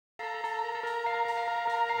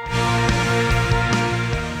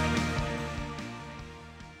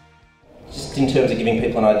just in terms of giving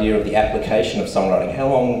people an idea of the application of songwriting, how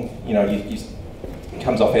long, it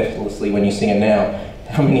comes off effortlessly when you sing it now.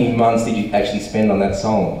 How many months did you actually spend on that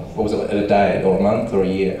song? What was it, a day or a month or a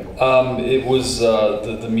year? It was,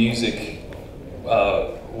 the music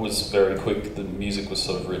was very quick. The music was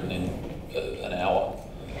sort of written in an hour.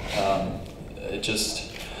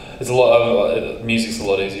 It's a lot, music's a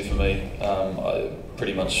lot easier for me. I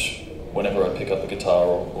pretty much, whenever I pick up a guitar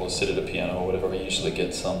or sit at a piano or whatever, I usually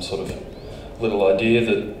get some sort of little idea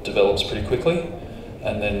that develops pretty quickly,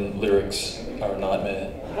 and then lyrics are a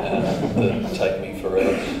nightmare that take me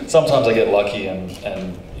forever. Sometimes I get lucky and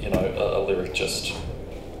a lyric just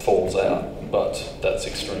falls out, but that's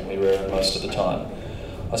extremely rare, and most of the time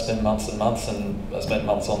I spend months and months, and I spent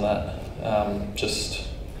months on that.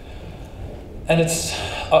 And it's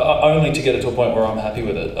only to get it to a point where I'm happy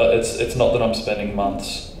with it. It's not that I'm spending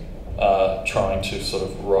months trying to sort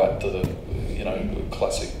of write the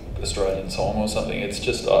classic Australian song or something. It's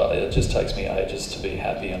just it just takes me ages to be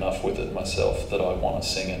happy enough with it myself that I want to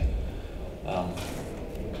sing it.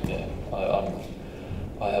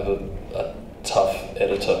 I have a tough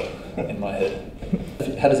editor in my head.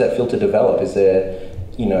 How does that filter develop? Is there,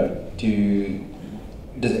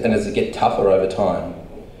 does it get tougher over time?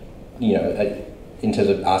 In terms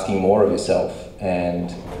of asking more of yourself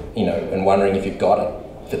and wondering if you've got it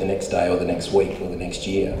for the next day or the next week or the next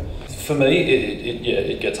year. For me,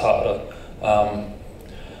 it gets harder. I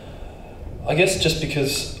guess just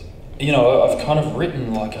because, I've kind of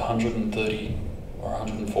written like 130 or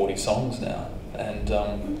 140 songs now,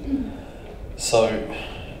 and so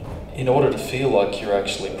in order to feel like you're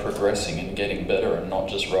actually progressing and getting better and not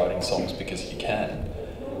just writing songs because you can,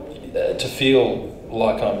 to feel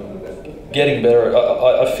like I'm getting better,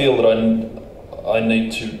 I feel that I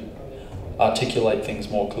need to articulate things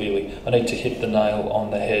more clearly. I need to hit the nail on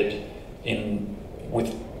the head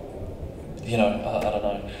I don't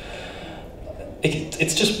know.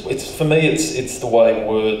 For me, it's the way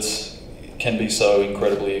words can be so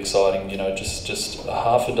incredibly exciting. Just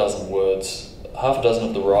half a dozen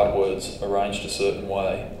of the right words arranged a certain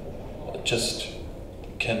way, just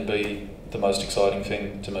can be the most exciting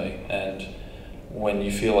thing to me. And when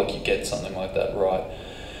you feel like you get something like that right,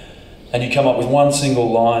 and you come up with one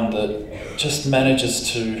single line that just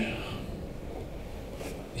manages to,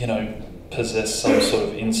 possess some sort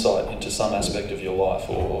of insight into some aspect of your life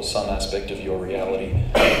or some aspect of your reality,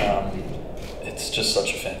 it's just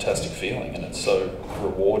such a fantastic feeling, and it's so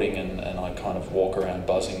rewarding, and I kind of walk around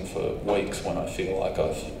buzzing for weeks when I feel like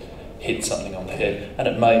I've hit something on the head, and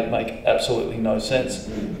it may make absolutely no sense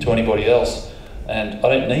to anybody else, and I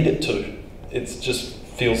don't need it to. It's just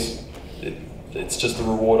the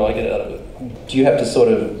reward I get out of it. Do you have to sort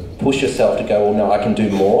of push yourself to go, well, no, I can do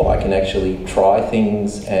more, I can actually try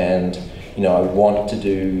things, and I don't want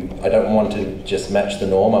to just match the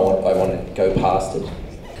norm, I want to go past it?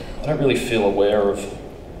 I don't really feel aware of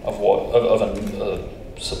a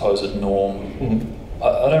supposed norm. Mm-hmm.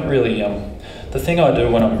 I don't really, the thing I do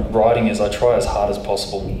when I'm writing is I try as hard as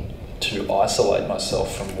possible to isolate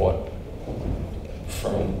myself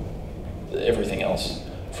from everything else,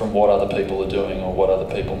 from what other people are doing or what other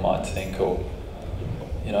people might think, or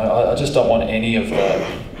I just don't want any of that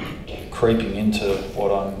creeping into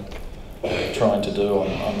what I'm trying to do.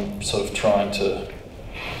 I'm sort of trying to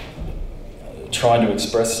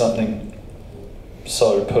express something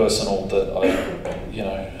so personal that I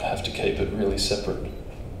have to keep it really separate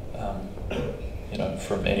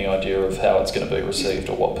from any idea of how it's going to be received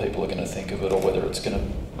or what people are going to think of it or whether it's going to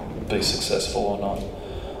be successful or not.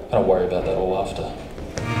 I don't worry about that all after.